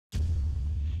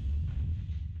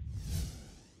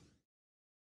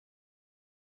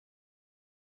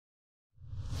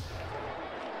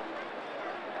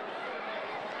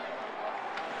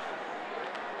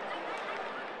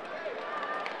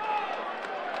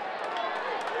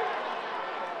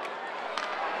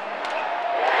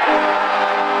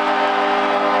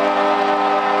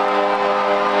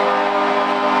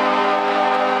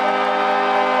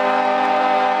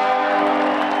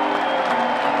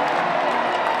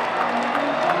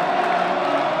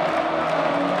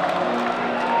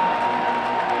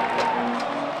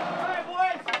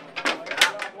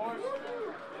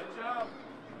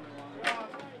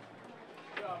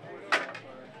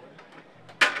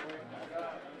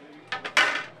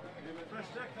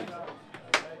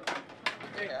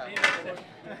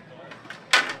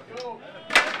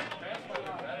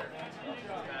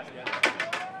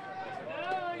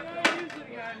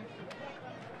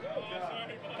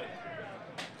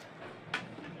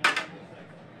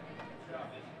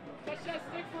Touch that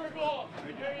stick for a goal.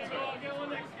 There you go. I'll get one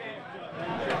next game.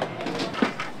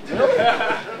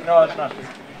 No, it's not.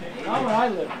 Not when I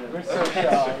lived there. We're so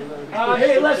shy.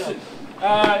 Hey, listen.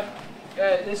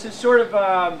 This is sort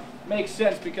of makes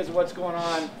sense because of what's going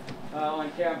on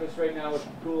campus right now with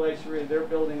Cool Ice Arena. They're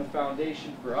building a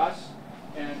foundation for us.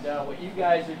 And what you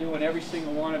guys are doing, every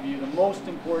single one of you, the most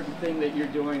important thing that you're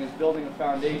doing is building a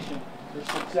foundation for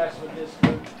success with this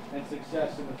group and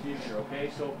success in the future,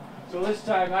 okay? So this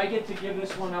time I get to give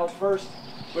this one out first,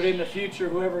 but in the future,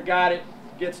 whoever got it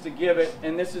gets to give it,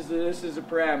 and this is the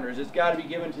parameters. It's got to be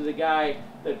given to the guy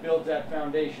that builds that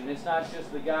foundation. It's not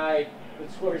just the guy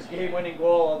that scores game-winning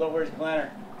goal, although where's Glenner?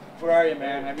 Where are you,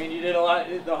 man? I mean, you did a lot.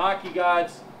 The hockey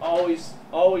gods always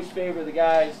favor the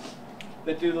guys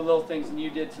that do the little things, and you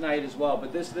did tonight as well.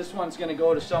 But this one's going to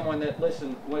go to someone that,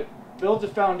 listen, builds a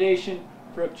foundation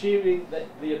for achieving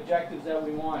the objectives that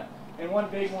we want. And one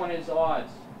big one is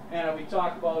odds. And we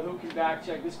talk about who can back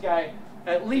check. This guy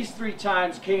at least 3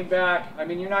 times came back. I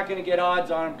mean, you're not going to get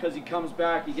odds on him because he comes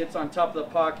back, he gets on top of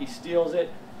the puck, he steals it.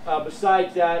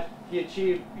 Besides that, he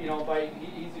achieved, you know,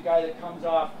 he's a guy that comes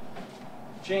off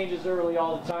changes early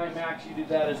all the time. Max, you did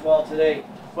that as well today.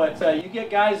 But you get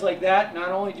guys like that, not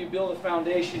only do you build a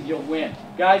foundation, you'll win.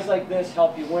 Guys like this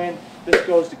help you win. This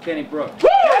goes to Kenny Brooks. Woo!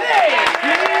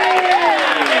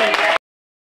 Kenny!